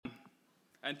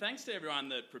And thanks to everyone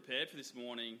that prepared for this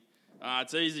morning.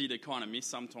 It's easy to kind of miss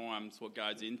sometimes what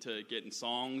goes into getting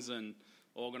songs and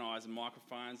organising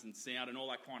microphones and sound and all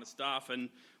that kind of stuff. And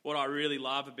what I really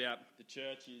love about the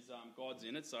church is God's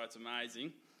in it, so it's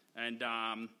amazing. And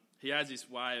he has this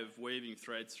way of weaving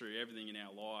threads through everything in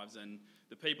our lives. And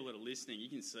the people that are listening, you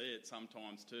can see it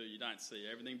sometimes too. You don't see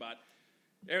everything, but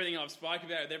everything I've spoken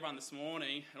about with everyone this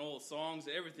morning and all the songs,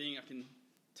 everything, I can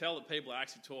tell that people are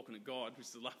actually talking to God, which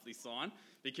is a lovely sign,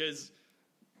 because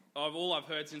all I've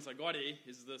heard since I got here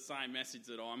is the same message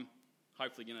that I'm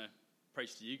hopefully going to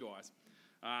preach to you guys,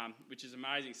 which is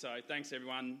amazing. So thanks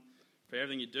everyone for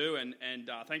everything you do, and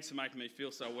thanks for making me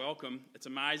feel so welcome. It's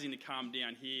amazing to come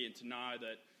down here and to know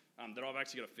that that I've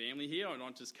actually got a family here. I'm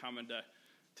not just coming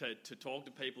to talk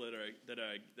to people that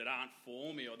aren't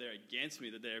for me or they're against me,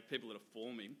 that they're people that are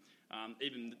for me,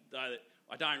 even though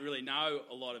I don't really know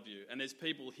a lot of you. And there's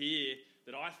people here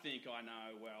that I think I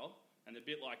know well, and a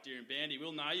bit like Deer and Bandy,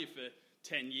 we'll know you for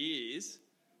 10 years,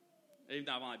 even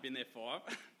though I've only been there 5.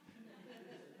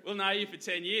 We'll know you for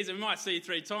 10 years, and we might see you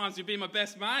 3 times. You'll be my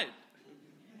best mate.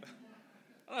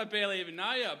 I barely even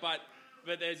know you, but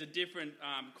there's a different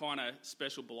kind of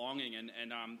special belonging,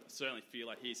 and I certainly feel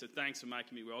it here. So thanks for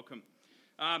making me welcome.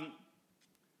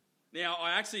 Now,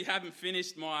 I actually haven't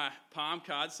finished my palm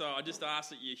card, so I just ask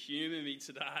that you humour me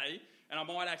today. And I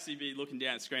might actually be looking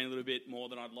down the screen a little bit more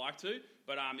than I'd like to.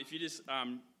 But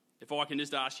if I can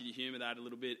just ask you to humour that a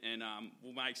little bit, and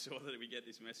we'll make sure that we get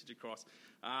this message across.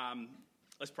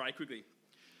 Let's pray quickly.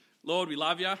 Lord, we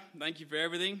love you. Thank you for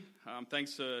everything.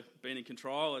 Thanks for being in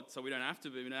control, so we don't have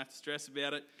to stress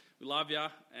about it. We love you,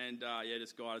 and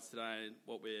just guide us today in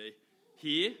what we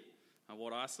hear, and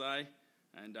what I say,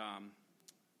 and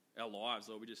our lives.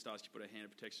 Lord, we just ask you to put a hand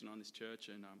of protection on this church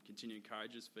and continue to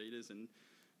encourage us, feed us, and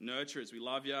nurture us. We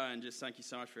love you, and just thank you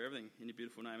so much for everything. In your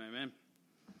beautiful name, amen.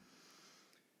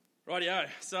 Rightio,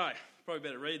 so probably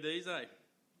better read these, eh?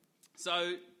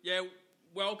 So,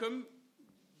 welcome.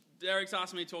 Derek's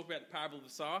asked me to talk about the parable of the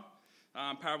sower.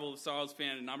 Parable of the sower is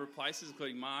found in a number of places,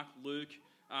 including Mark, Luke,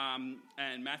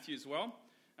 and Matthew as well.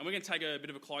 And we're going to take a bit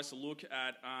of a closer look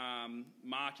at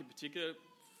Mark in particular,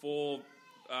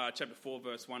 chapter 4,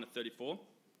 verse 1 to 34.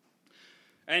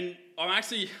 And I'm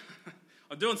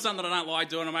doing something that I don't like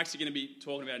doing. I'm actually going to be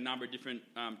talking about a number of different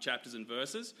chapters and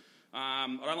verses.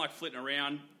 I don't like flitting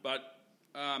around, but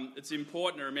it's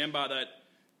important to remember that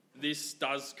this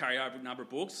does carry over a number of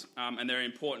books, and there are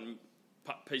important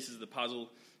pieces of the puzzle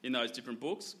in those different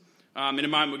books. In a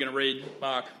moment, we're going to read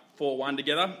Mark 4:1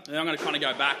 together, and then I'm going to kind of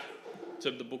go back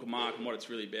to the book of Mark and what it's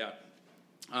really about.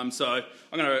 So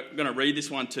I'm going to read this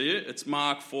one to you. It's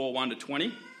Mark 4:1 to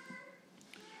 20.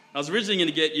 I was originally going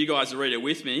to get you guys to read it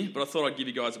with me, but I thought I'd give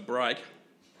you guys a break,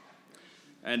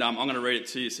 and I'm going to read it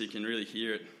to you so you can really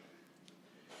hear it.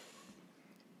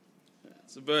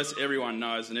 It's a verse everyone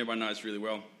knows, and everyone knows really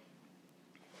well.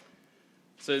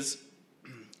 It says,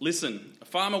 "Listen, a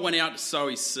farmer went out to sow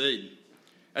his seed.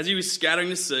 As he was scattering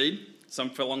the seed,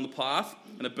 some fell on the path,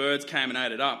 and the birds came and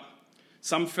ate it up.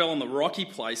 Some fell on the rocky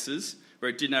places where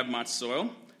it didn't have much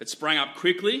soil. It sprang up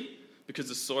quickly because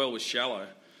the soil was shallow.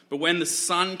 But when the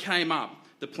sun came up,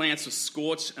 the plants were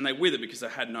scorched and they withered because they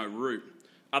had no root.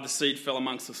 Other seed fell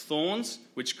amongst the thorns,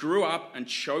 which grew up and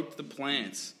choked the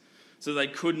plants, so they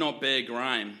could not bear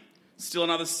grain. Still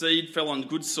another seed fell on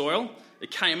good soil. It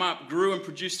came up, grew and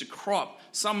produced a crop,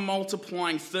 some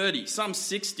multiplying 30, some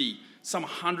 60, some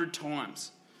 100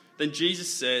 times. Then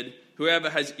Jesus said, 'Whoever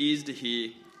has ears to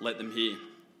hear, let them hear.'"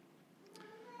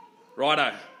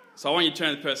 Righto. So I want you to turn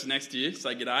to the person next to you,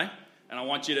 say g'day, and I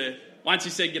want you to, once you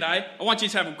said g'day, I want you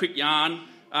to have a quick yarn.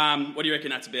 What do you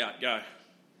reckon that's about? Go.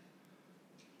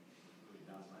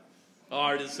 Oh,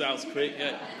 it is sales quick.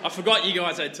 Yeah. I forgot you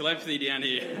guys had telepathy down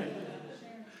here.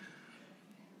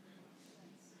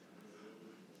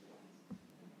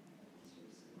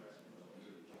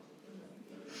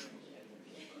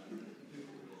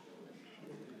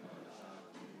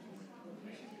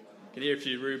 Can hear a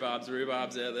few rhubarbs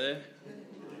out there.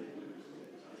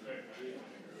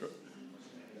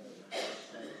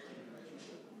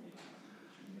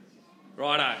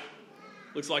 Righto.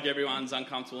 Looks like everyone's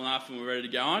uncomfortable enough and we're ready to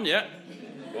go on, yeah?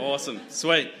 Awesome,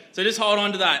 sweet. So just hold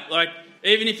on to that. Like,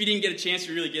 even if you didn't get a chance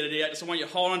to really get it out, just want you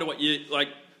to hold on to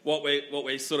what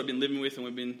we've sort of been living with, and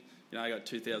we've been, got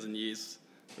 2,000 years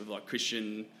of like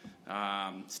Christian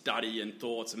study and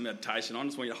thoughts and meditation. I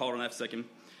just want you to hold on that for a second.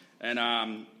 And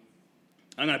I'm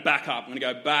going to back up. I'm going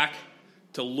to go back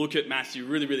to look at Matthew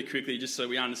really, really quickly, just so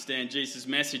we understand Jesus'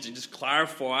 message and just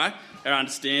clarify our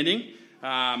understanding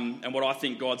and what I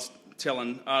think God's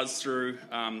telling us through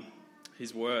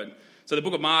his word. So the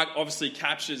book of Mark obviously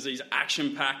captures these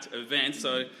action-packed events.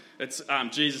 So it's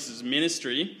Jesus'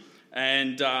 ministry.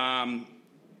 And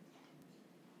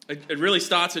it really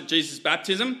starts at Jesus'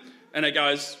 baptism, and it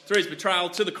goes through his betrayal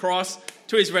to the cross,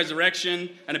 to his resurrection,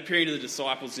 and appearing to the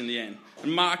disciples in the end.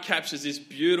 And Mark captures this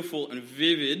beautiful and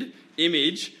vivid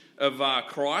image of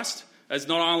Christ as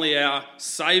not only our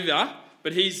Saviour,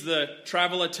 but he's the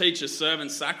traveller, teacher,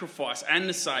 servant, sacrifice, and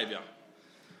the Saviour.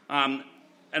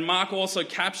 And Mark also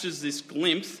captures this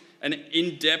glimpse, an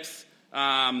in-depth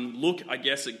look, I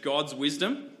guess, at God's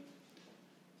wisdom,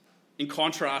 in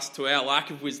contrast to our lack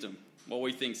of wisdom, what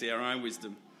we think is our own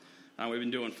wisdom. We've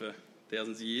been doing for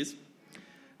thousands of years.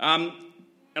 And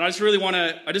I just want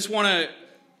to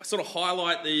sort of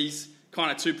highlight these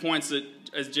kind of 2 points that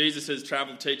as Jesus has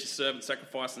travelled, teacher, servant,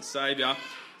 sacrifice, and saviour,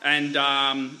 and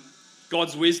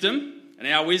God's wisdom and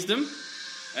our wisdom,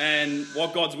 and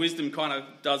what God's wisdom kind of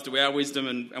does to our wisdom,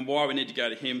 and why we need to go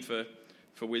to him for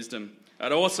wisdom.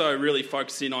 I'd also really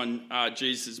focus in on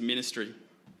Jesus' ministry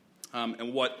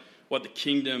and what the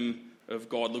kingdom of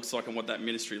God looks like and what that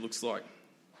ministry looks like.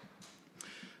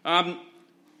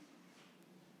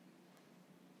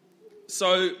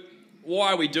 So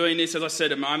why are we doing this? As I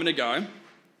said a moment ago,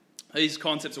 these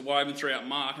concepts are woven throughout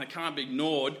Mark, and they can't be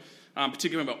ignored,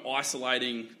 particularly about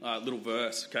isolating little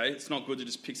verse. Okay, it's not good to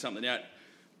just pick something out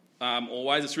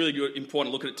always. It's really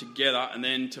important to look at it together and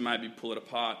then to maybe pull it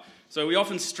apart. So we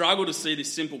often struggle to see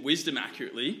this simple wisdom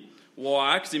accurately.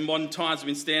 Why? Because in modern times we've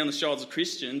been standing on the shoulders of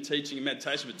Christian teaching and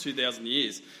meditation for 2,000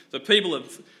 years. So people have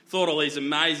thought all these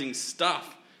amazing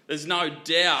stuff. There's no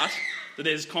doubt that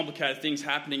there's complicated things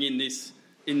happening in this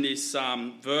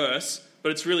verse,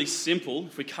 but it's really simple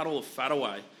if we cut all the fat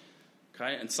away.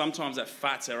 Okay, and sometimes that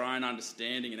fat's our own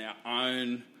understanding and our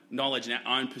own knowledge and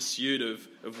our own pursuit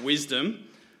of wisdom,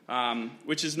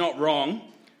 which is not wrong,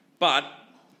 but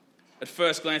at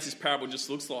first glance, this parable just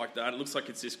looks like that. It looks like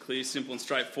it's this clear, simple, and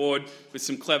straightforward with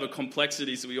some clever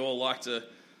complexities that we all like to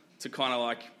kind of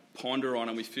like ponder on,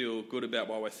 and we feel good about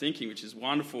what we're thinking, which is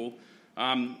wonderful.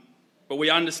 But we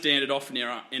understand it often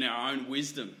in our own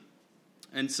wisdom.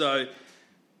 And so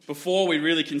before we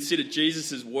really consider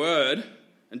Jesus' word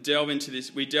and delve into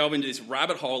this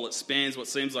rabbit hole that spans what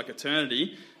seems like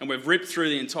eternity, and we've ripped through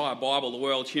the entire Bible, the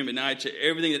world, human nature,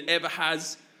 everything that ever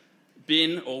has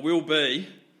been or will be,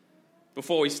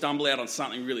 before we stumble out on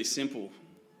something really simple.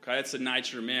 Okay, that's the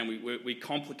nature of man. We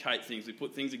complicate things. We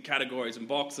put things in categories and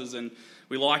boxes, and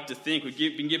we like to think. We've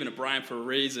been given a brain for a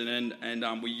reason,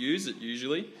 and we use it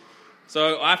usually.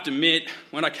 So I have to admit,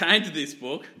 when I came to this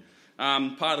book,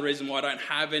 part of the reason why I don't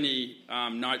have any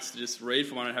notes to just read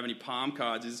from, I don't have any palm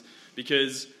cards, is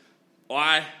because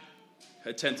I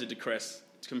attempted to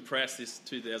compress this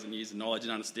 2,000 years of knowledge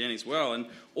and understanding as well. And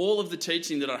all of the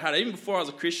teaching that I had, even before I was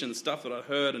a Christian, the stuff that I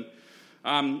heard, and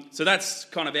so that's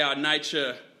kind of our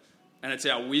nature, and it's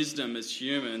our wisdom as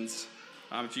humans,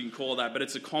 if you can call it that. But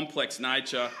it's a complex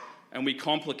nature, and we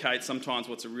complicate sometimes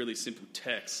what's a really simple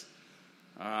text.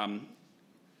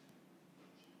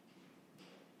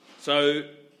 So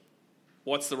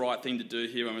what's the right thing to do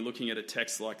here when we're looking at a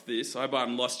text like this? I hope I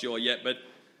haven't lost you all yet, but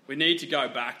we need to go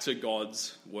back to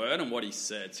God's word and what he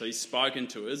said. So he's spoken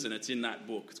to us, and it's in that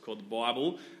book. It's called the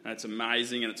Bible, and it's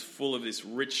amazing, and it's full of this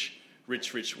rich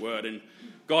word. And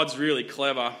God's really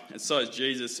clever, and so is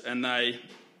Jesus, and they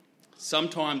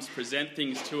sometimes present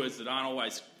things to us that aren't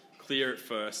always clear at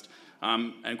first.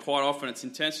 And quite often it's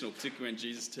intentional, particularly when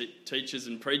Jesus teaches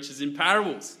and preaches in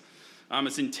parables.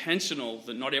 It's intentional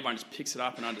that not everyone just picks it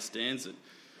up and understands it.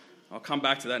 I'll come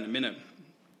back to that in a minute.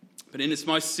 But in its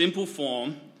most simple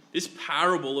form, this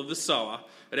parable of the sower,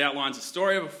 it outlines the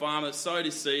story of a farmer that sowed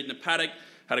his seed in a paddock,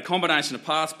 had a combination of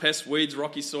past pests, weeds,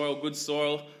 rocky soil, good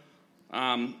soil,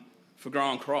 for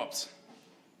growing crops.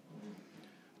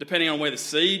 Depending on where the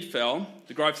seed fell,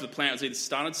 the growth of the plant was either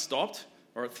stunted, stopped,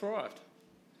 or it thrived.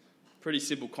 Pretty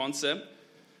simple concept.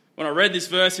 When I read this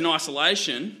verse in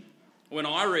isolation, when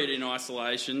I read it in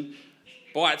isolation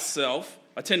by itself,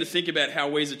 I tend to think about how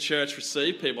we as a church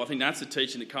receive people. I think that's the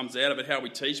teaching that comes out of it, how we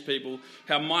teach people,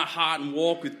 how my heart and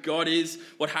walk with God is,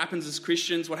 what happens as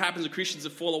Christians, what happens to Christians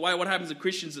that fall away, what happens to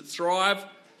Christians that thrive,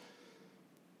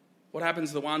 what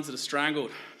happens to the ones that are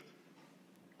strangled.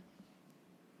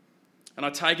 And I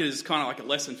take it as kind of like a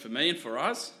lesson for me and for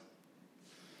us.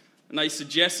 And they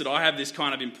suggest that I have this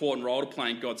kind of important role to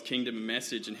play in God's kingdom and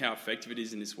message and how effective it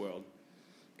is in this world.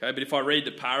 Okay, but if I read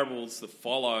the parables that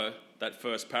follow that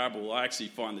first parable, I actually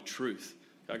find the truth.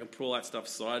 I can put all that stuff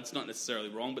aside. It's not necessarily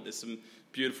wrong, but there's some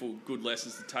beautiful, good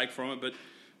lessons to take from it. But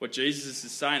what Jesus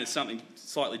is saying is something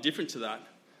slightly different to that.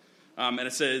 And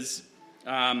it says,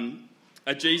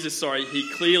 he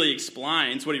clearly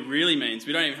explains what he really means.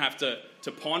 We don't even have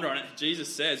to ponder on it.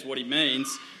 Jesus says what he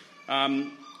means.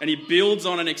 And he builds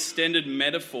on an extended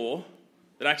metaphor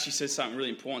that actually says something really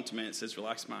important to me. It says,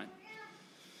 relax, mate.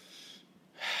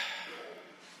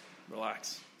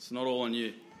 Relax. It's not all on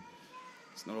you.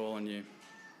 It's not all on you.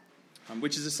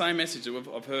 Which is the same message that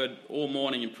I've heard all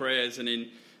morning in prayers and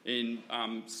in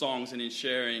songs and in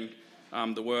sharing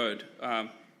the word.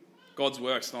 God's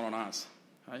work's not on us.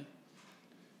 Okay?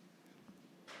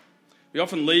 We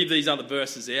often leave these other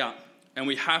verses out, and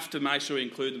we have to make sure we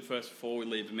include them first before we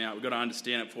leave them out. We've got to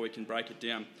understand it before we can break it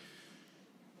down.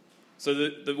 So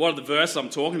what are the verses I'm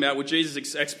talking about? Well,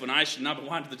 Jesus' explanation, number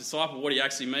one, to the disciple, what he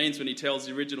actually means when he tells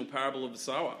the original parable of the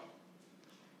sower.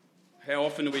 How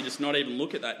often do we just not even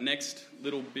look at that next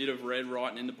little bit of red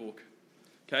writing in the book?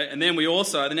 Okay, and then we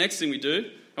also, the next thing we do,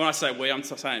 and when I say we, I'm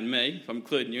saying me, if I'm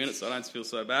including you in it, so I don't feel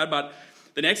so bad, but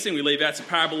the next thing we leave out is the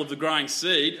parable of the growing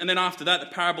seed, and then after that, the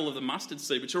parable of the mustard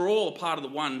seed, which are all a part of the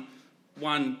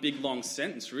one big long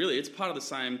sentence, really. It's part of the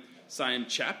same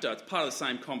chapter. It's part of the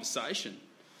same conversation.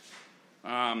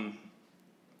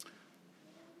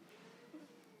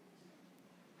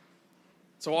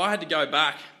 So I had to go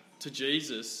back to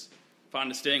Jesus for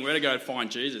understanding where to go to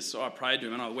find Jesus. So I prayed to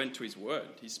him and I went to his word.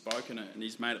 He's spoken it and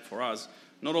he's made it for us.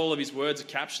 Not all of his words are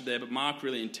captured there, but Mark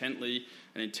really intently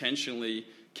and intentionally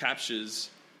captures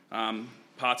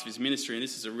parts of his ministry. And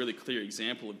this is a really clear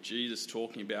example of Jesus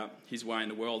talking about his way in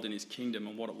the world and his kingdom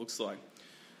and what it looks like.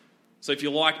 So if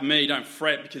you're like me, don't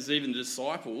fret, because even the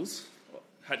disciples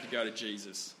had to go to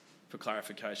Jesus for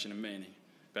clarification and meaning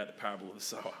about the parable of the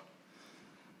sower.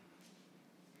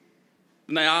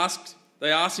 And they asked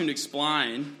him to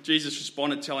explain. Jesus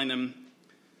responded, telling them,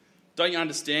 "Don't you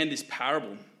understand this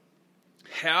parable?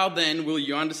 How then will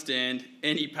you understand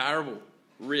any parable?"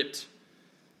 Ripped.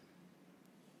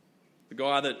 The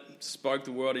guy that spoke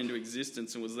the world into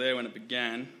existence and was there when it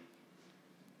began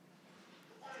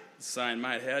is saying,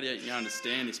 "Mate, how do you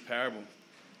understand this parable?"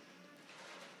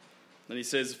 Then he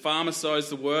says, "The farmer sows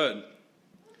the word.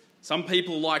 Some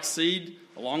people like seed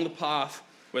along the path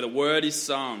where the word is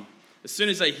sown. As soon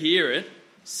as they hear it,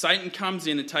 Satan comes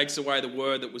in and takes away the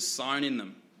word that was sown in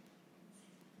them.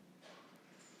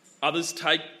 Others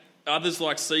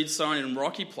like seed sown in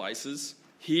rocky places,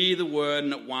 hear the word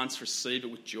and at once receive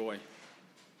it with joy.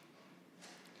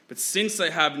 But since they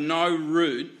have no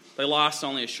root, they last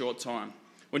only a short time.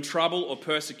 When trouble or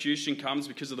persecution comes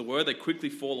because of the word, they quickly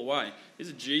fall away." These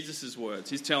are Jesus' words.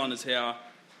 He's telling us how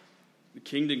the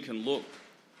kingdom can look.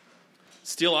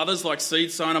 "Still others, like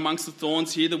seed sown amongst the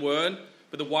thorns, hear the word,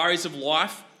 but the worries of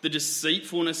life, the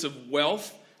deceitfulness of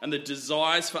wealth, and the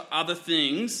desires for other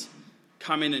things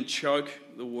come in and choke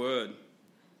the word,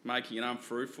 making it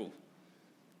unfruitful."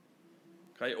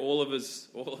 Okay, all of us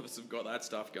have got that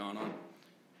stuff going on.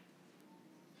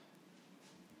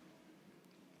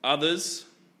 "Others,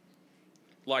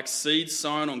 like seed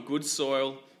sown on good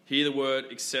soil, hear the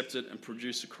word, accept it, and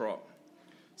produce a crop.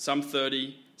 Some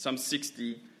 30, some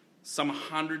 60, some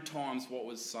 100 times what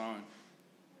was sown."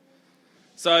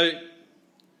 So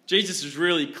Jesus is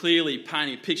really clearly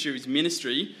painting a picture of his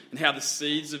ministry and how the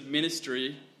seeds of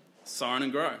ministry sown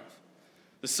and grow.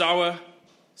 The sower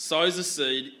sows the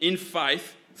seed in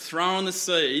faith, throwing the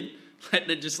seed, letting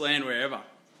it just land wherever.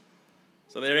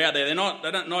 So they're out there. They're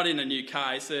not in a new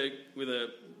case. They're with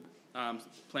a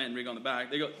plant rig on the back.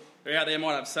 They're out there.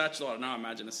 Might have a satchel. I don't know.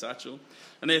 Imagine a satchel,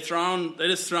 and they're just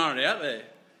throwing it out there.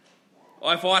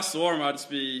 If I saw them, I'd just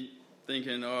be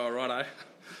thinking, "Oh, righto."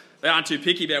 They aren't too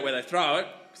picky about where they throw it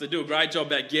because they do a great job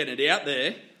about getting it out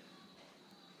there.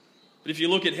 But if you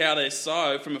look at how they're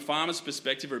sowed from a farmer's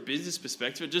perspective or a business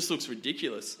perspective, it just looks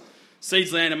ridiculous.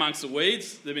 Seeds land amongst the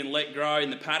weeds. They've been let grow in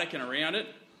the paddock and around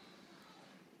it.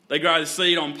 They grow the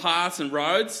seed on paths and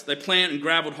roads. They plant in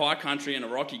gravelled high country and a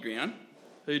rocky ground.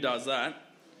 Who does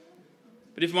that?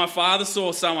 But if my father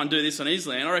saw someone do this on his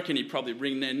land, I reckon he'd probably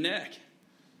wring their neck.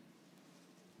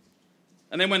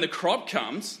 And then when the crop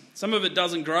comes, some of it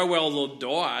doesn't grow well or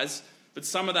dies, but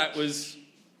some of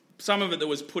it that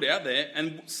was put out there,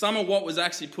 and some of what was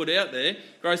actually put out there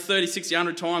grows 30, 60,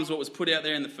 100 times what was put out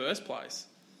there in the first place.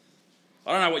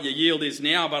 I don't know what your yield is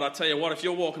now, but I tell you what, if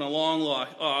you're walking along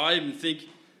I even think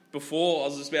before, I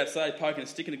was just about to say, poking a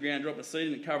stick in the ground, dropping a seed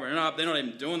in and covering it up. They're not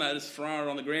even doing that, just throwing it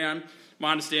on the ground.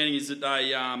 My understanding is that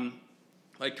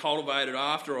they cultivated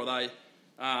after, or they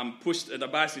they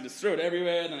basically just threw it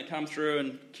everywhere, and then they come through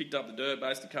and kicked up the dirt,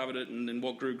 basically covered it, and then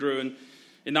what grew. And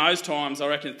in those times, I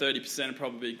reckon 30% would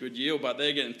probably be a good yield, but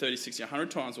they're getting 30, 60,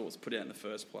 100 times what was put out in the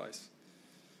first place.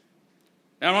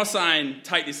 Now, I'm not saying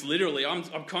take this literally. I'm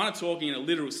kind of talking in a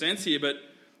literal sense here, but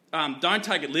don't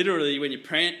take it literally when you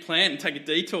plant and take a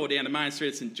detour down to Main Street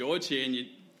at St George here in your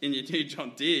new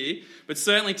John Deere, but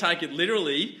certainly take it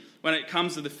literally when it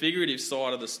comes to the figurative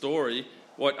side of the story,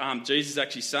 what Jesus is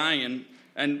actually saying.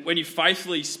 And when you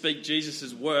faithfully speak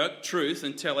Jesus' work, truth,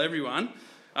 and tell everyone,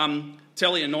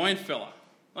 tell the annoying fella,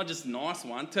 not just the nice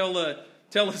one, tell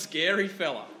the scary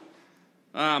fella.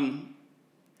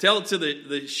 Tell it to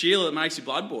the Sheila that makes your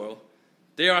blood boil.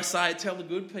 Dare I say it, tell the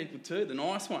good people too, the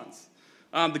nice ones.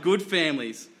 The good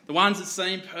families, the ones that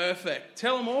seem perfect.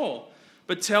 Tell them all.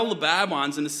 But tell the bad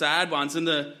ones and the sad ones and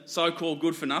the so-called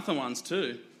good-for-nothing ones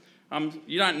too.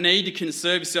 You don't need to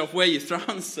conserve yourself where you're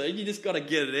throwing the seed. You just got to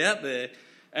get it out there.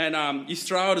 And you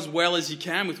throw it as well as you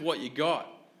can with what you got.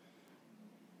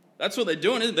 That's what they're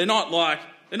doing, isn't it? They're not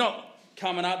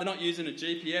coming up. They're not using a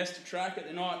GPS to track it.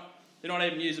 They're not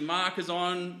even using markers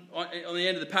on the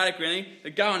end of the paddock or anything.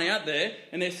 They're going out there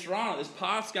and they're throwing it. There's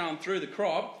paths going through the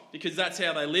crop because that's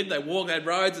how they live. They walk, they had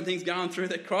roads and things going through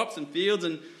their crops and fields,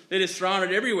 and they're just throwing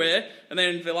it everywhere. And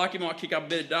then if they're lucky, might kick up a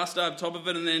bit of dust over top of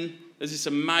it, and then there's this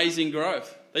amazing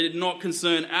growth. They did not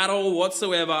concern at all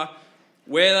whatsoever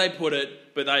where they put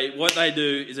it, but what they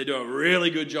do is they do a really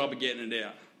good job of getting it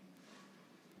out.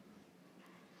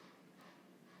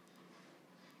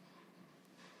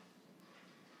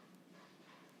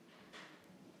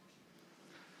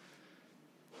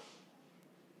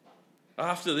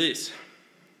 After this,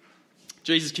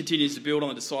 Jesus continues to build on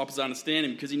the disciples'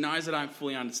 understanding because he knows they don't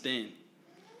fully understand.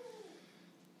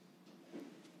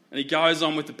 And he goes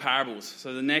on with the parables.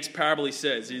 So the next parable he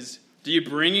says is, do you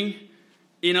bring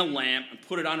in a lamp and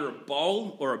put it under a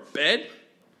bowl or a bed?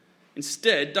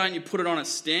 Instead, don't you put it on a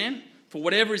stand? For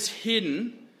whatever is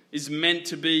hidden is meant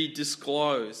to be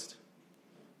disclosed,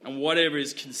 and whatever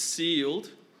is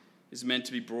concealed is meant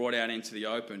to be brought out into the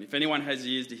open. If anyone has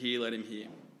ears to hear, let him hear.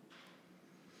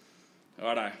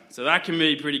 Righto. So that can be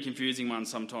a pretty confusing one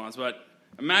sometimes, but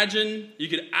imagine you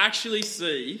could actually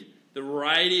see the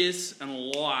radius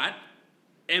and light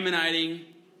emanating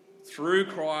through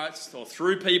Christ or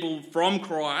through people from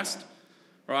Christ,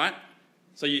 right?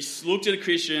 So you looked at a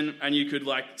Christian and you could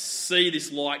see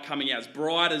this light coming out as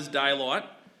bright as daylight.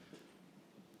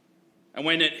 And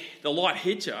when the light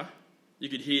hit you, you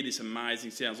could hear this amazing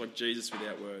sounds like Jesus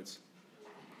without words.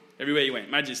 Everywhere you went,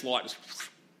 imagine this light just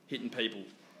hitting people.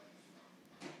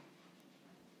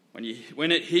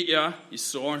 When it hit you, you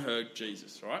saw and heard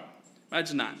Jesus, right?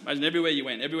 Imagine that. Imagine everywhere you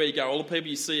went, everywhere you go, all the people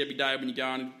you see every day when you go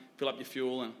and fill up your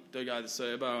fuel and do go to the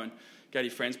servo and go to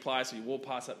your friend's place, or you walk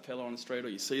past that fella on the street, or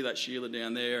you see that Sheila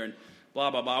down there and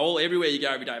blah, blah, blah, everywhere you go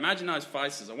every day. Imagine those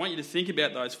faces. I want you to think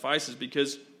about those faces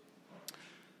because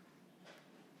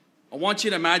I want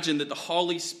you to imagine that the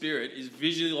Holy Spirit is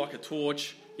visually like a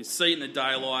torch. You see it in the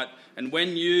daylight, and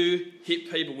when you hit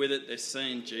people with it, they're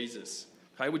seeing Jesus.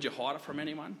 Okay, would you hide it from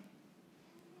anyone?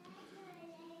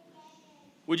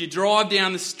 Would you drive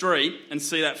down the street and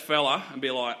see that fella and be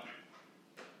like,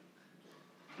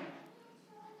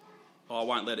 oh, I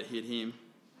won't let it hit him.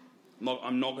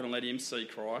 I'm not going to let him see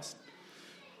Christ.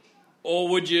 Or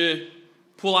would you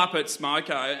pull up at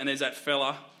Smoko and there's that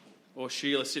fella or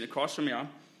Sheila sitting across from you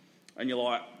and you're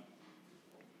like,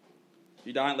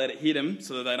 you don't let it hit him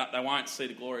so that they won't see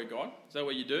the glory of God? Is that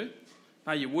what you do?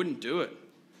 No, you wouldn't do it.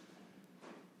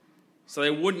 So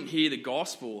they wouldn't hear the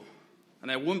gospel and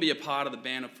they wouldn't be a part of the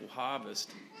bountiful harvest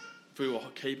if we were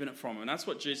keeping it from them. And that's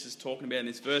what Jesus is talking about in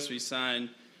this verse where he's saying,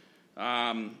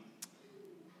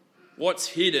 what's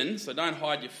hidden, so don't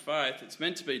hide your faith, it's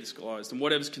meant to be disclosed, and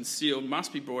whatever's concealed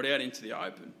must be brought out into the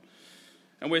open.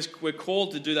 And we're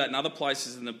called to do that in other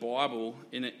places in the Bible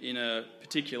in a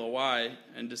particular way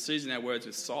and to season our words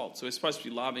with salt. So we're supposed to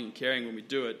be loving and caring when we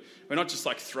do it. We're not just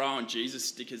throwing Jesus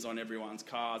stickers on everyone's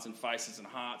cars and faces and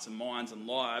hearts and minds and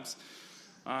lives.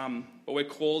 But we're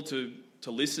called to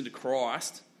listen to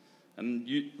Christ and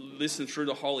listen through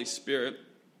the Holy Spirit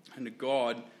and to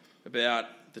God about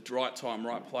the right time,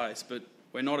 right place. But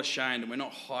we're not ashamed and we're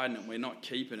not hiding it. We're not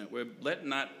keeping it. We're letting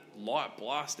that light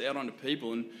blast out onto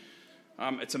people. And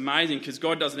it's amazing because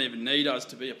God doesn't even need us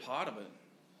to be a part of it.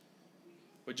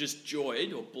 We're just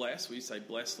joyed or blessed. We say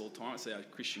blessed all the time. It's our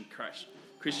Christian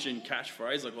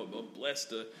catchphrase,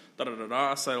 blessed,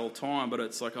 I say it all the time, but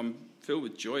it's I'm filled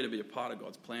with joy to be a part of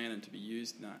God's plan and to be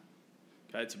used in that.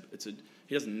 Okay,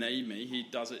 He doesn't need me. He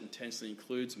does it intentionally,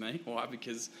 includes me. Why?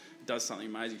 Because it does something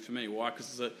amazing for me. Why?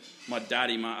 Because my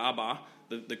daddy, my Abba,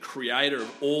 the creator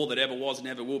of all that ever was and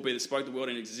ever will be, that spoke the world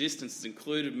in existence, has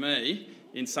included me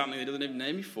in something that he doesn't even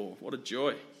need me for. What a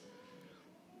joy.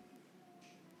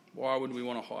 Why would we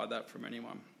want to hide that from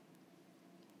anyone?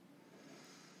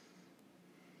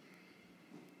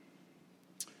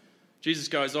 Jesus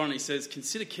goes on and he says,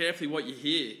 consider carefully what you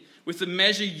hear. with the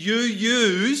measure you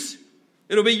use,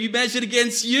 it'll be measured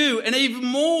against you, and even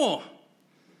more.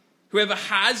 Whoever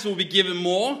has will be given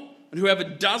more, and whoever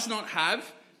does not have,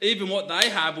 even what they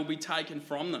have will be taken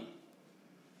from them.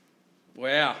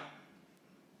 Wow.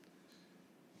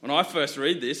 When I first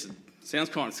read this, it sounds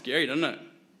kind of scary, doesn't it?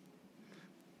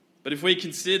 But if we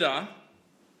consider,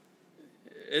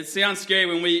 it sounds scary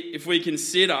if we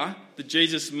consider that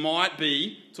Jesus might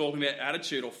be talking about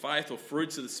attitude or faith or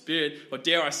fruits of the Spirit, or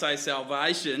dare I say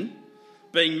salvation,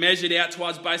 being measured out to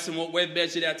us based on what we've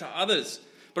measured out to others.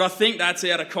 But I think that's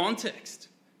out of context.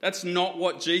 That's not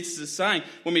what Jesus is saying.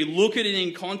 When we look at it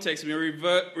in context, we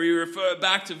refer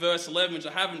back to verse 11, which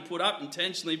I haven't put up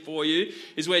intentionally for you,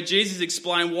 is where Jesus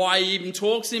explained why he even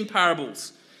talks in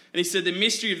parables. And he said the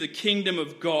mystery of the kingdom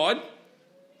of God.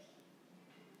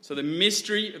 So the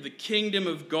mystery of the kingdom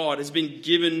of God has been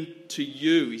given to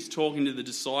you. He's talking to the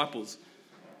disciples.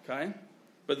 Okay?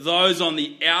 But those on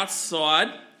the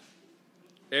outside,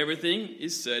 everything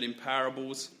is said in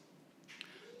parables,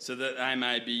 so that they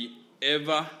may be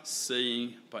ever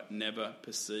seeing but never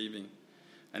perceiving,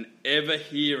 and ever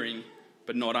hearing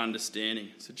but not understanding.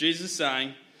 So Jesus is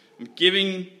saying, I'm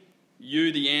giving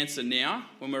you the answer now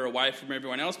when we're away from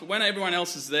everyone else, but when everyone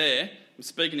else is there, I'm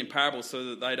speaking in parables so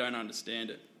that they don't understand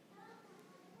it.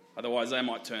 Otherwise, they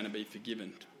might turn and be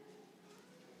forgiven.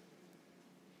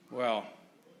 Well,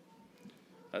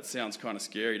 that sounds kind of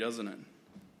scary, doesn't it?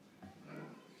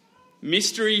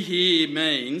 Mystery here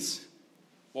means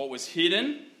what was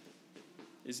hidden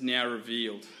is now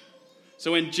revealed.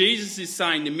 So when Jesus is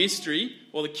saying the mystery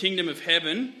or the kingdom of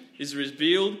heaven is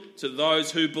revealed to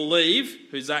those who believe,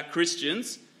 who's that,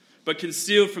 Christians, but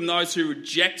concealed from those who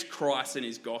reject Christ and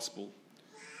his gospel.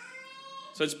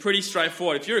 So it's pretty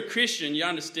straightforward. If you're a Christian, you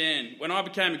understand. When I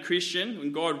became a Christian,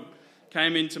 when God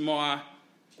came into my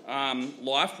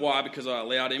life, why? Because I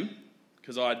allowed him.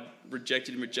 Because I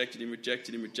rejected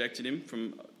him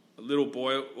from a little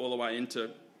boy all the way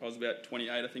into, I was about 28,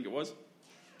 I think it was.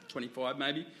 25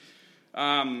 maybe.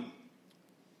 I'd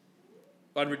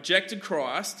rejected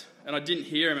Christ and I didn't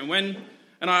hear him.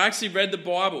 And I actually read the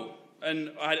Bible.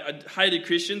 And I hated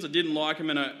Christians. I didn't like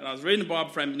them. And I was reading the Bible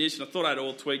for ammunition. I thought I had it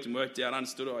all tweaked and worked out. I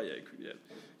understood,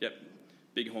 yep.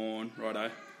 Big horn,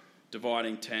 righto.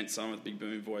 Dividing tent, someone with a big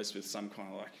booming voice with some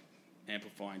kind of like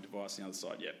amplifying device on the other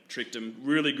side. Yep, tricked them.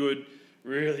 Really good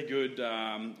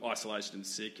isolation of the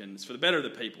sick. And it's for the better of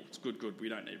the people. It's good. We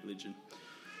don't need religion.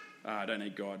 I don't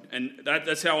need God. And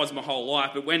that's how I was my whole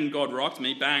life. But when God rocked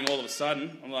me, bang, all of a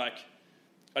sudden, I'm like,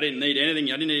 I didn't need anything.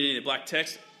 I didn't need any black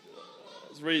text.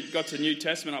 Got to the New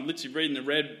Testament, I'm literally reading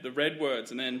the red words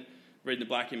and then reading the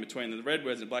black in between, and the red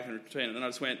words and the black in between, and then I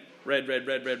just went red,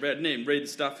 and then read the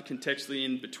stuff contextually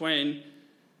in between,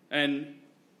 and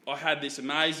I had this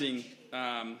amazing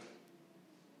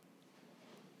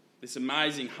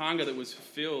hunger that was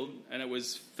fulfilled, and it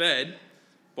was fed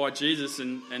by Jesus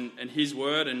and his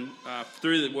word, and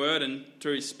through the word and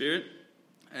through his Spirit,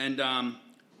 and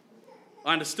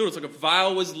I understood. It's like a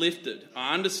veil was lifted.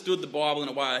 I understood the Bible in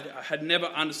a way I had never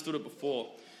understood it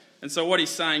before. And so what he's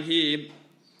saying here,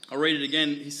 I'll read it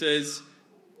again. He says,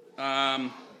 the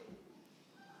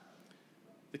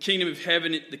kingdom of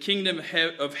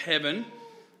heaven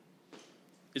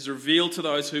is revealed to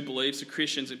those who believe, to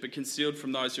Christians, but concealed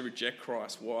from those who reject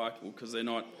Christ. Why? Well, because they're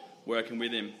not working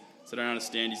with him. So they don't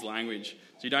understand his language.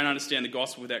 So you don't understand the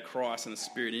gospel without Christ and the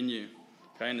Spirit in you.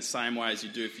 Okay, in the same way as you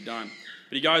do if you don't.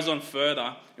 But he goes on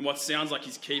further in what sounds like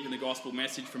he's keeping the gospel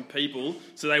message from people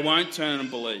so they won't turn and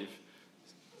believe.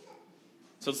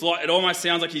 So it almost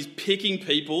sounds like he's picking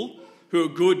people who are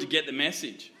good to get the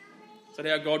message. Is that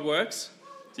how God works?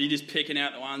 So you're just picking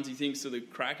out the ones he thinks are the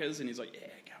crackers and he's like, yeah,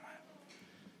 come on.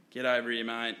 Get over here,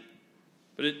 mate.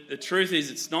 But the truth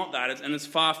is it's not that, and it's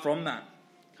far from that.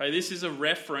 Okay, this is a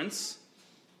reference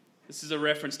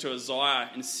to Isaiah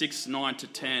in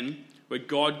 6:9-10, where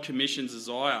God commissions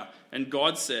Isaiah. And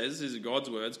God says, these are God's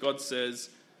words, God says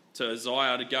to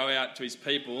Isaiah to go out to his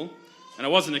people. And it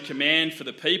wasn't a command for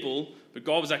the people, but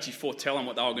God was actually foretelling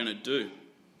what they were going to do.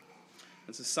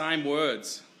 It's the same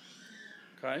words,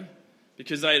 okay?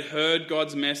 Because they had heard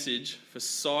God's message for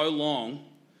so long,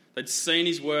 they'd seen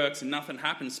his works and nothing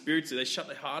happened spiritually. They shut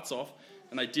their hearts off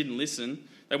and they didn't listen.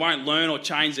 They won't learn or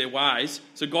change their ways.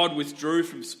 So God withdrew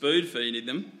from spoon feeding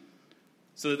them,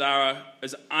 so that they were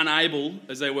as unable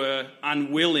as they were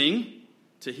unwilling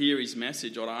to hear his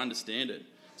message or to understand it.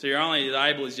 So you're only as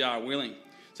able as you are willing.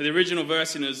 So the original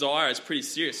verse in Isaiah is pretty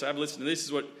serious. So have a listen to this.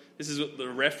 This is what the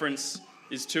reference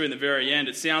is to in the very end.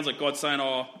 It sounds like God's saying,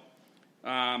 I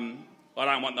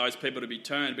don't want those people to be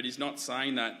turned, but he's not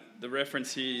saying that. The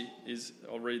reference here is,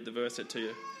 I'll read the verse out to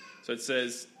you. So it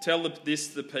says, tell this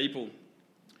to the people.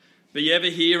 Be ever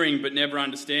hearing but never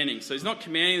understanding. So he's not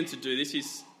commanding them to do this.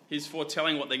 He's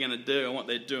foretelling what they're going to do and what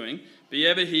they're doing. Be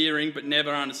ever hearing but never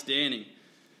understanding.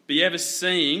 Be ever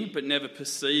seeing but never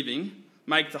perceiving.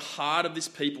 Make the heart of this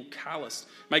people calloused.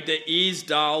 Make their ears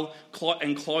dull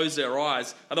and close their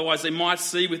eyes. Otherwise they might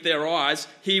see with their eyes,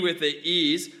 hear with their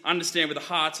ears, understand with the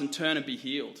hearts and turn and be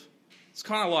healed. It's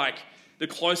kind of like the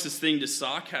closest thing to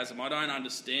sarcasm. I don't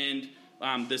understand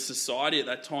the society at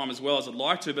that time as well as I'd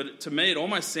like to, but to me it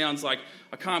almost sounds like,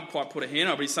 I can't quite put a hand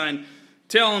on it, but he's saying,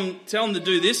 tell them to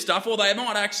do this stuff, or they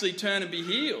might actually turn and be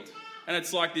healed. And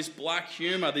it's like this black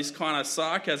humour, this kind of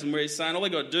sarcasm where he's saying all they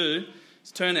got to do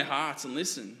is turn their hearts and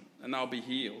listen, and they'll be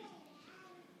healed.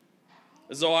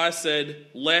 Isaiah said,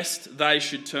 lest they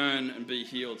should turn and be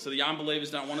healed. So the unbelievers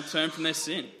don't want to turn from their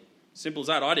sin. Simple as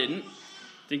that. I didn't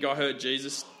think I heard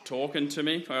Jesus talking to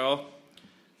me. Well,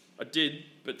 I did,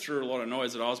 but through a lot of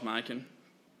noise that I was making.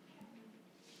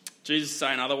 Jesus is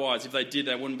saying otherwise. If they did,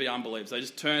 they wouldn't be unbelievers. They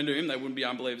just turned to him, they wouldn't be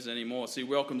unbelievers anymore. So he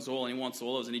welcomes all and he wants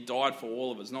all of us, and he died for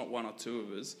all of us, not one or two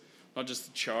of us, not just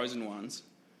the chosen ones.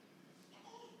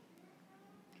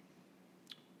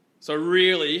 So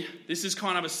really, this is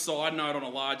kind of a side note on a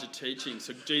larger teaching.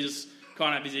 So Jesus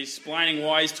kind of is explaining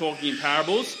why he's talking in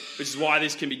parables, which is why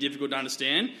this can be difficult to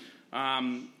understand.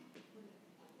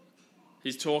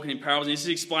 He's talking in parables, and he's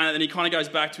explaining it, and he kind of goes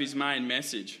back to his main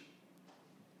message.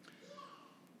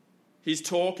 He's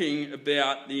talking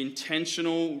about the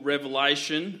intentional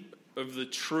revelation of the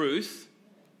truth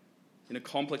in a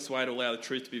complex way to allow the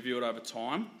truth to be viewed over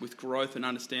time with growth and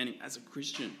understanding as a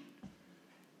Christian.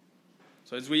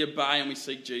 So as we obey and we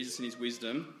seek Jesus and his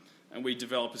wisdom and we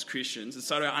develop as Christians, and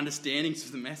so do our understandings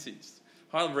of the message.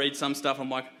 I read some stuff, I'm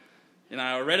like,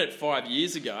 I read it 5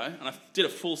 years ago and I did a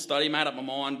full study, made up my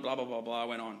mind, blah, blah, blah, blah,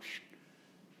 went on.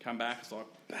 Come back, it's like,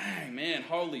 bang, man,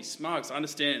 holy smokes, I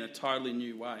understand it in a totally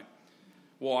new way.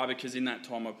 Why? Because in that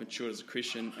time I've matured as a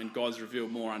Christian and God's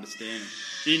revealed more understanding.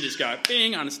 He didn't just go,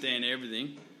 bing, understand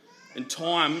everything. In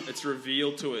time, it's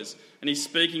revealed to us. And he's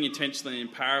speaking intentionally in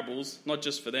parables, not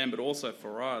just for them, but also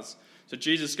for us. So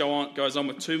Jesus goes on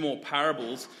with two more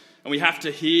parables, and we have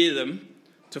to hear them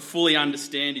to fully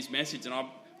understand his message. And I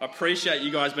appreciate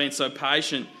you guys being so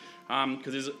patient,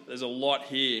 because there's a lot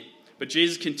here. But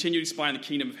Jesus continued to explain the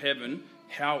kingdom of heaven,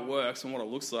 how it works and what it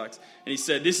looks like. And he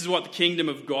said, this is what the kingdom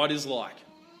of God is like.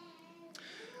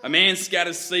 A man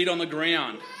scatters seed on the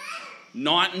ground.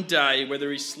 Night and day,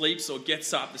 whether he sleeps or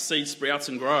gets up, the seed sprouts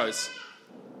and grows,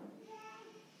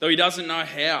 though he doesn't know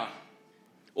how.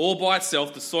 All by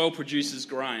itself, the soil produces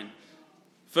grain.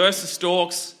 First the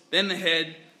stalks, then the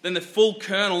head, then the full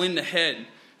kernel in the head.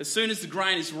 As soon as the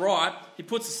grain is ripe, he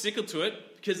puts a sickle to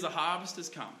it because the harvest has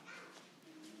come.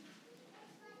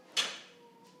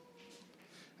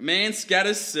 A man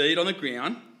scatters seed on the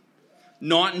ground,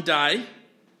 night and day,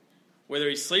 whether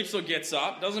he sleeps or gets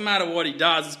up, doesn't matter what he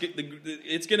does,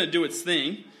 it's going to do its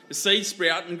thing. The seeds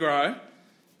sprout and grow.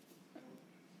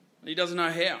 He doesn't know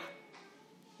how.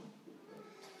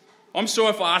 I'm sure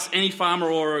if I ask any farmer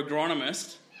or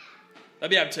agronomist, they'll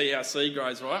be able to tell you how seed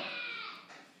grows, right?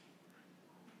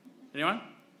 Anyone?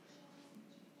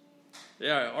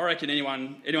 Yeah, I reckon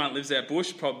anyone that lives out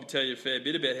bush probably tell you a fair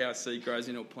bit about how a seed grows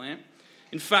into a plant.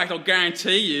 In fact, I'll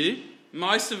guarantee you,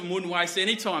 most of them wouldn't waste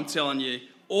any time telling you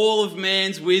all of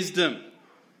man's wisdom.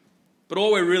 But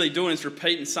all we're really doing is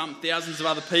repeating something thousands of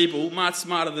other people, much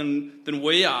smarter than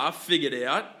we are, figured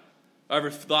out over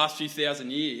the last few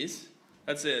thousand years.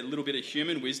 That's a little bit of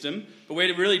human wisdom. But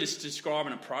we're really just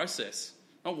describing a process,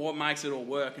 not what makes it all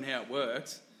work and how it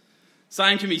works.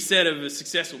 Same can be said of a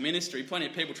successful ministry. Plenty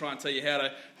of people try and tell you how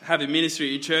to have a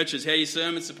ministry in churches, how your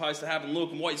sermon's supposed to have and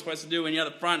look, and what you're supposed to do when you're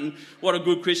at the front, and what a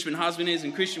good Christian husband is,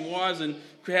 and Christian wives, and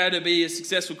how to be a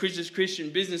successful Christian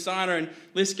business owner, and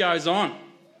list goes on.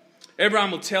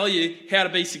 Everyone will tell you how to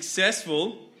be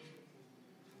successful,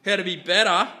 how to be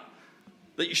better,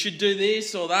 that you should do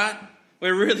this or that.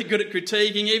 We're really good at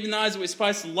critiquing, even those that we're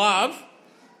supposed to love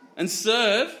and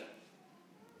serve.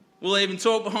 We'll even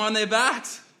talk behind their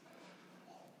backs.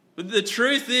 But the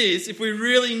truth is, if we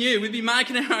really knew, we'd be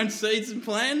making our own seeds and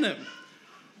planting them.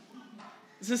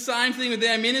 It's the same thing with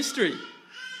our ministry.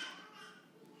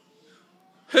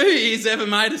 Who here's ever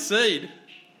made a seed?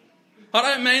 I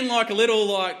don't mean like a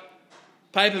little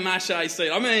paper mache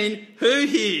seed. I mean, who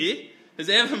here has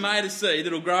ever made a seed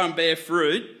that will grow and bear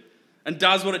fruit and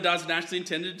does what it does naturally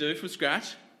intended to do from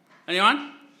scratch?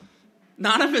 Anyone?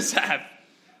 None of us have.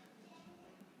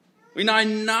 We know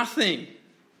nothing.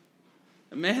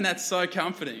 And man, that's so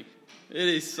comforting. It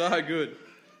is so good.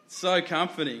 It's so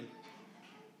comforting.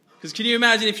 Because can you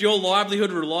imagine if your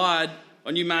livelihood relied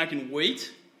on you making wheat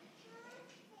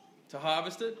to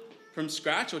harvest it from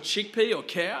scratch, or chickpea or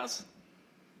cows?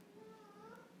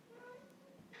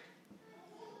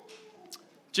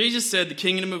 Jesus said the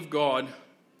kingdom of God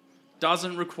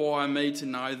doesn't require me to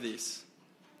know this.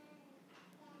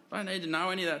 I don't need to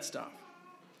know any of that stuff.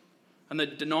 And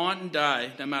the night and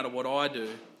day, no matter what I do,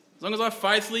 as long as I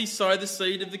faithfully sow the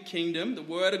seed of the kingdom, the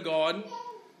word of God,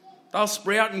 they'll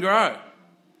sprout and grow.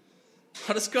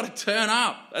 I just got to turn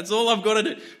up. That's all I've got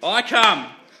to do. I come.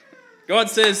 God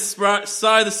says,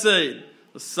 sow the seed.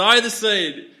 Sow the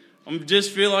seed. I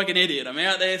just feel like an idiot. I'm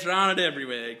out there throwing it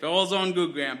everywhere. It falls on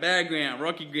good ground, bad ground,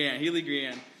 rocky ground, hilly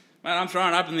ground. Man, I'm throwing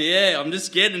it up in the air. I'm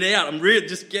just getting it out. I'm really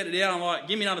just getting it out. I'm like,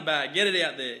 give me another bag. Get it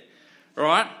out there. All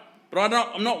right? But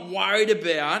I'm not worried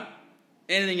about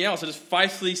anything else. I just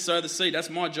faithfully sow the seed. That's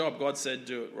my job. God said,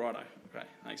 do it. Righto. Okay,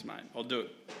 thanks, mate. I'll do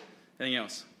it. Anything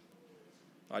else?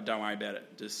 Don't worry about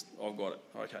it. Just, I've got it.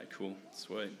 Okay, cool.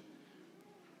 Sweet.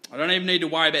 I don't even need to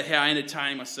worry about how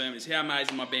entertaining my sermon is, how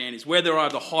amazing my band is, whether I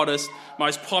have the hottest,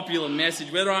 most popular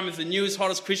message, whether I'm with the newest,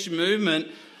 hottest Christian movement.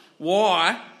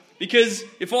 Why? Because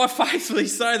if I faithfully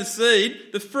sow the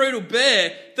seed, the fruit will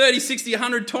bear 30, 60,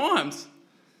 100 times.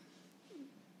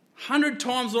 100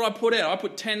 times what I put out. I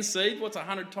put 10 seed. What's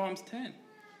 100 times 10?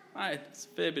 Hey, it's a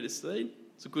fair bit of seed.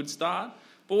 It's a good start.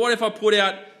 But what if I put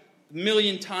out 1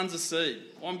 million tons of seed?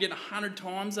 Well, I'm getting 100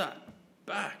 times that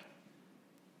back.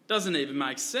 Doesn't even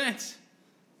make sense.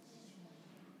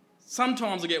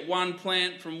 Sometimes I get one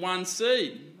plant from one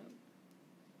seed.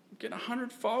 I get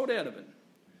 100-fold out of it.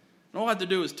 And all I have to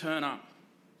do is turn up.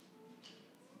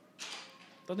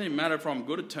 Doesn't even matter if I'm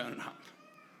good at turning up.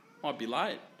 Might be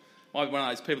late. Might be one of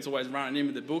those people that's always running in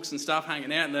with the books and stuff,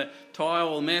 hanging out in the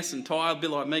tile mess and tile, a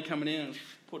bit like me coming in and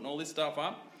putting all this stuff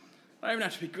up. I don't even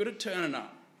have to be good at turning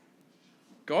up.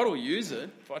 God will use it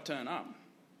if I turn up.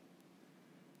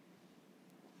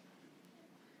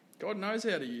 God knows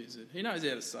how to use it. He knows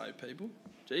how to save people.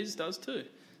 Jesus does too.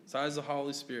 So does the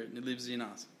Holy Spirit, and He lives in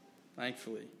us,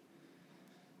 thankfully.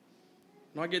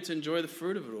 And I get to enjoy the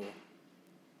fruit of it all.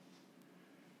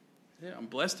 Yeah, I'm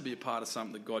blessed to be a part of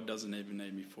something that God doesn't even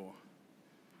need me for.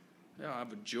 Yeah, I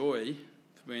have a joy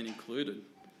for being included.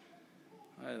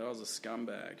 Hey, I was a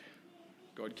scumbag.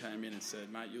 God came in and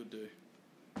said, mate, you'll do.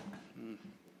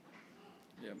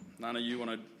 Yeah, none of you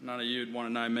would want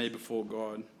to know me before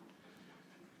God.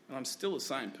 And I'm still the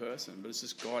same person, but it's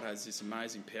just God has this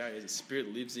amazing power. His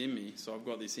Spirit lives in me, so I've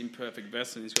got this imperfect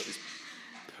vessel, and He's got this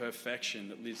perfection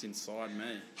that lives inside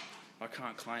me. I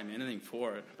can't claim anything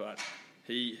for it, but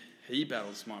He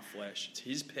battles my flesh. It's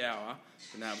His power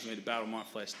that enables me to battle my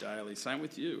flesh daily. Same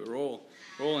with you. We're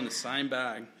all in the same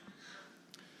bag.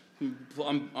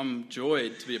 I'm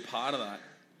joyed to be a part of that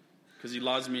because He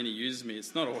loves me and He uses me.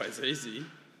 It's not always easy.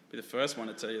 I'll be the first one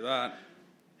to tell you that.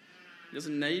 He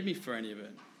doesn't need me for any of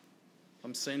it.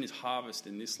 I'm seeing His harvest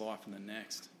in this life and the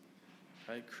next.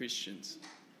 Okay, Christians,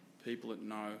 people that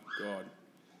know God,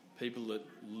 people that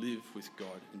live with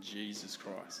God and Jesus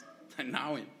Christ. They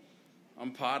know Him.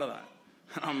 I'm part of that.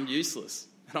 And I'm useless.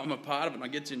 And I'm a part of it and I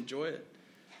get to enjoy it.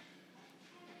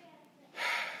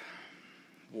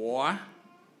 Why?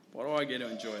 Why do I get to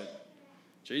enjoy it?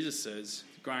 Jesus says,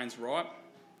 if the grain's ripe,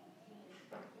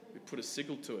 we put a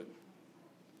sickle to it.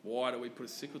 Why do we put a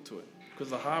sickle to it? Because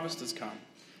the harvest has come.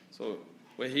 So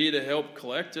we're here to help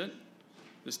collect it.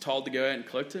 Just told to go out and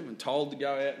collect it and told to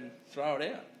go out and throw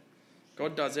it out.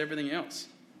 God does everything else.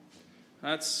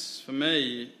 That's, for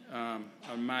me,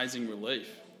 amazing relief.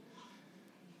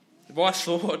 If I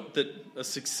thought that a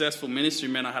successful ministry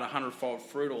meant I had 100-fold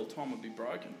fruit all the time, I'd be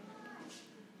broken.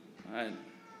 And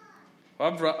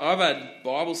I've had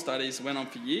Bible studies that went on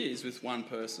for years with one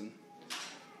person.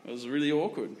 It was really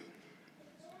awkward.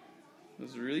 It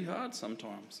was really hard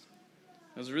sometimes.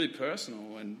 It was really personal,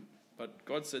 but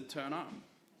God said, turn up.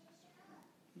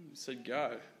 He said,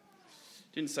 go.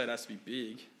 He didn't say it has to be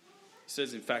big. He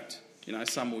says, in fact,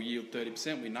 some will yield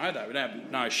 30%. We know that. We don't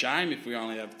have no shame if we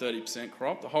only have 30%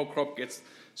 crop. The whole crop gets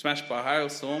smashed by a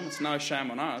hailstorm. It's no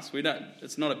shame on us.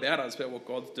 It's not about us. It's about what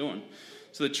God's doing.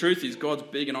 So the truth is, God's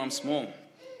big and I'm small.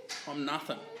 I'm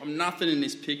nothing. I'm nothing in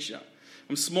this picture.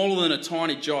 I'm smaller than a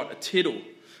tiny jot, a tittle.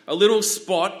 A little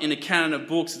spot in a canon of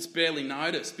books that's barely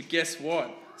noticed. But guess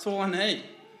what? That's all I need.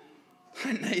 I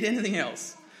don't need anything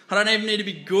else. I don't even need to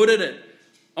be good at it.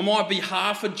 I might be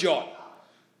half a jot.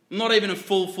 I'm not even a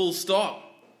full stop.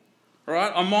 All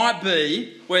right? I might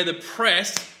be where the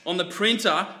press on the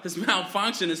printer has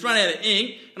malfunctioned. It's run out of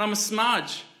ink and I'm a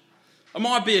smudge. I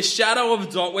might be a shadow of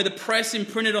a dot where the press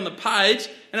imprinted on the page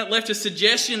and it left a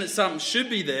suggestion that something should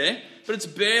be there, but it's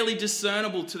barely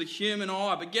discernible to the human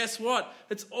eye. But guess what?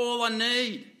 It's all I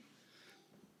need.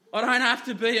 I don't have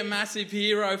to be a massive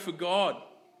hero for God.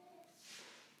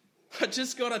 I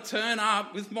just got to turn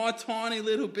up with my tiny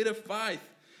little bit of faith.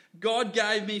 God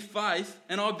gave me faith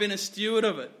and I've been a steward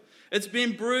of it. It's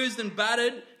been bruised and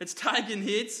battered. It's taken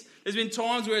hits. There's been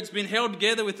times where it's been held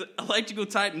together with electrical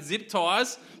tape and zip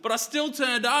ties, but I still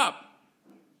turned up.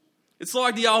 It's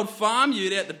like the old farm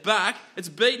ute out the back. It's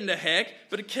beaten to heck,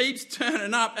 but it keeps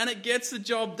turning up and it gets the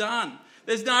job done.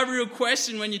 There's no real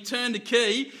question when you turn the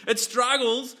key. It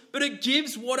struggles, but it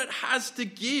gives what it has to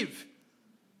give.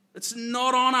 It's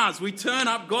not on us. We turn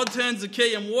up, God turns the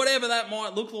key, and whatever that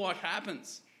might look like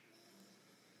happens.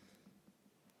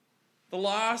 The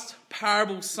last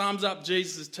parable sums up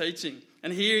Jesus' teaching.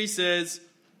 And here he says,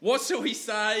 what shall we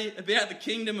say about the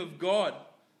kingdom of God?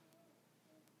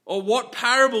 Or what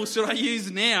parable should I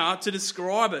use now to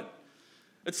describe it?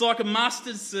 It's like a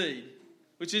mustard seed,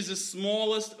 which is the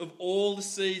smallest of all the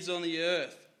seeds on the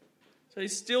earth. So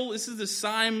this is the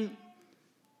same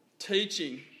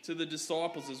teaching to the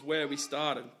disciples as where we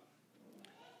started.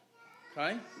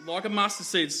 Okay? Like a mustard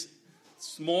seed,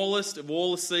 smallest of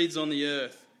all the seeds on the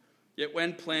earth. Yet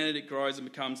when planted, it grows and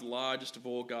becomes the largest of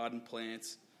all garden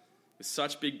plants, with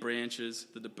such big branches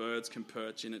that the birds can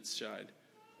perch in its shade.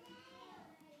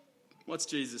 What's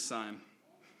Jesus saying?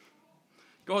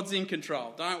 God's in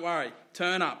control. Don't worry.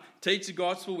 Turn up. Teach the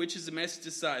gospel, which is the message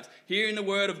that saves. Hearing the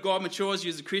word of God matures you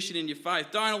as a Christian in your faith.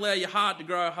 Don't allow your heart to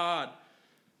grow hard.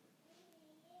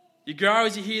 You grow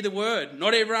as you hear the word.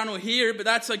 Not everyone will hear it, but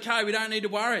that's okay. We don't need to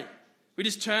worry. We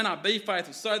just turn up, be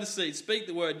faithful, sow the seed, speak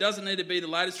the word. Doesn't need to be the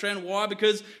latest trend. Why?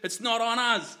 Because it's not on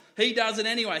us. He does it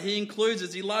anyway. He includes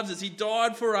us. He loves us. He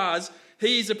died for us.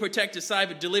 He is a protector,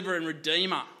 savior, deliverer, and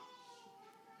redeemer.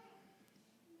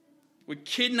 We're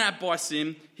kidnapped by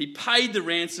sin. He paid the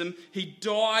ransom. He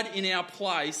died in our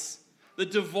place. The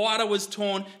divider was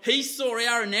torn. He saw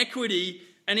our inequity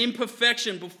and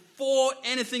imperfection before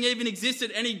anything even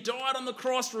existed, and he died on the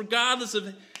cross regardless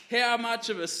of how much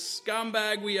of a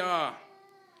scumbag we are.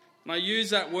 And I use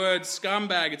that word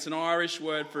scumbag. It's an Irish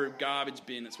word for a garbage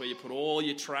bin. It's where you put all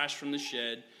your trash from the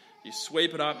shed, you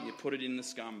sweep it up and you put it in the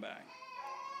scumbag.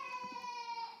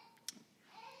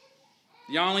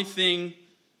 The only thing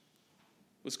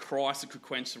was Christ that could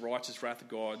quench the righteous wrath of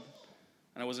God.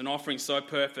 And it was an offering so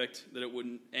perfect that it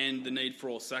would end the need for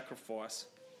all sacrifice.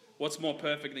 What's more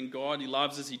perfect than God? He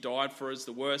loves us. He died for us,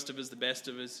 the worst of us, the best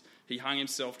of us. He hung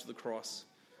himself to the cross.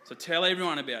 So tell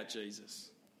everyone about Jesus.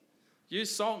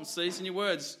 Use salt and season your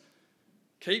words.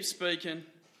 Keep speaking,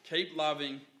 keep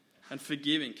loving and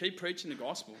forgiving. Keep preaching the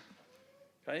gospel.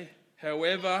 Okay?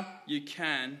 However you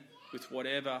can with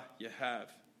whatever you have.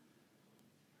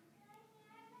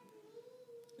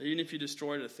 Even if you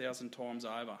destroyed it 1,000 times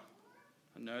over.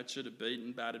 A nurtured, a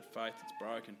beaten, battered faith that's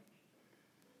broken.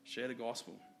 Share the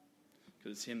gospel.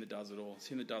 Because it's him that does it all. It's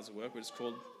him that does the work. We're just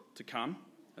called to come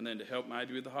and then to help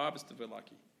maybe with the harvest if we're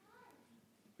lucky.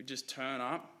 We just turn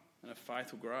up and our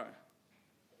faith will grow.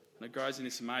 And it grows in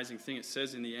this amazing thing. It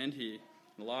says in the end here, in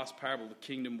the last parable, the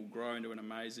kingdom will grow into an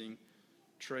amazing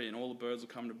tree and all the birds will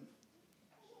come to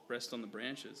rest on the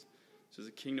branches. So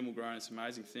the kingdom will grow in this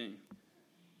amazing thing.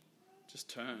 Just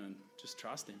turn, just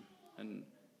trust him and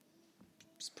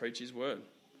just preach his word.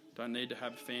 Don't need to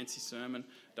have a fancy sermon.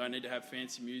 Don't need to have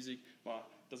fancy music. Well,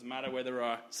 it doesn't matter whether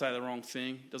I say the wrong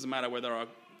thing. It doesn't matter whether I,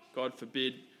 God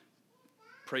forbid,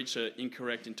 preach an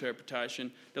incorrect interpretation.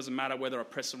 It doesn't matter whether I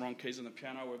press the wrong keys on the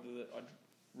piano, whether I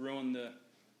ruin the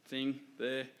thing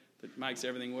there that makes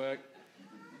everything work.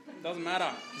 It doesn't matter,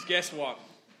 because guess what?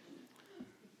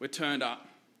 We're turned up.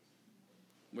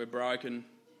 We're broken.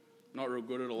 Not real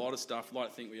good at a lot of stuff. Like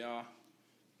to think we are.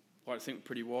 Like to think we're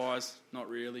pretty wise. Not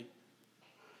really.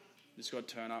 Just got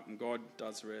to turn up and God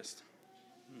does the rest.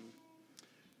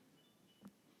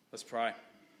 Let's pray.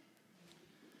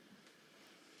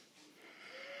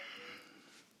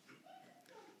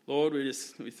 Lord,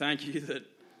 we thank you that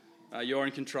you're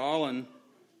in control and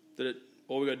that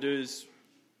all we've got to do is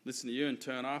listen to you and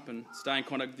turn up and stay in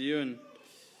contact with you and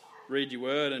read your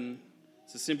word. And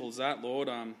it's as simple as that, Lord.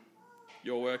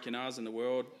 Your work in us and the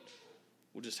world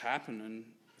will just happen. And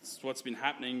it's what's been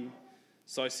happening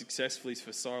so successfully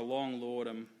for so long, Lord.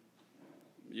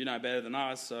 You know better than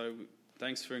us, so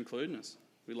thanks for including us.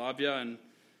 We love you and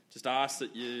just ask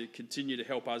that you continue to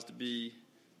help us to be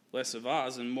less of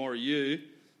us and more of you,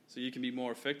 so you can be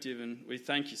more effective. And we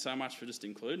thank you so much for just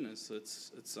including us.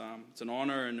 It's an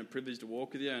honour and a privilege to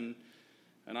walk with you. And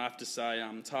I have to say,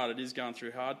 it's hard. It is going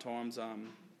through hard times. I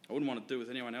wouldn't want to do it with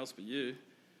anyone else but you.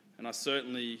 And I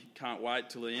certainly can't wait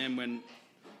till the end when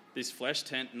this flesh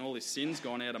tent and all this sin's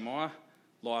gone out of my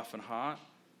life and heart.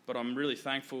 But I'm really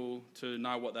thankful to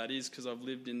know what that is, because I've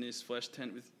lived in this flesh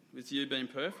tent with you being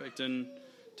perfect and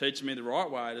teaching me the right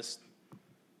way to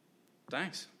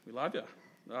thanks. We love you.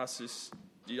 I ask you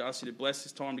to bless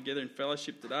this time together in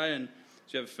fellowship today, and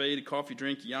if you have a feed, a coffee,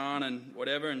 drink, a yarn, and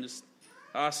whatever, and just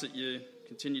ask that you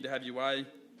continue to have your way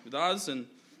with us and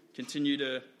continue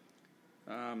to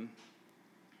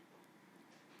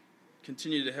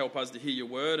help us to hear your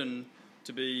word and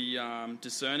to be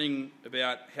discerning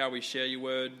about how we share your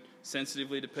word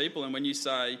sensitively to people. And when you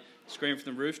say scream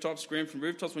from the rooftops, scream from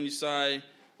rooftops. When you say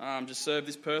just serve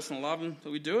this person and love them, that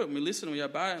we do it and we listen and we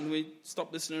obey it and we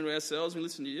stop listening to ourselves and we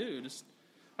listen to you. Just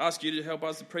ask you to help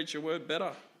us to preach your word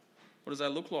better. What does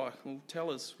that look like? Well, tell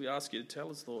us. We ask you to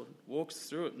tell us, Lord. Walk us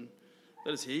through it and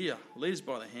let us hear you. Lead us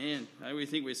by the hand. We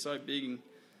think we're so big and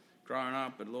growing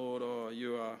up, but Lord,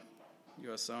 you are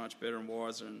so much better and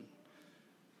wiser, and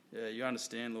you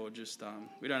understand, Lord. Just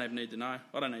we don't even need to know.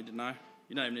 I don't need to know.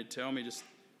 You don't even need to tell me.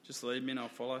 Just lead me and I'll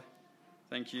follow.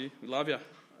 Thank you. We love you.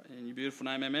 In your beautiful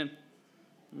name, amen.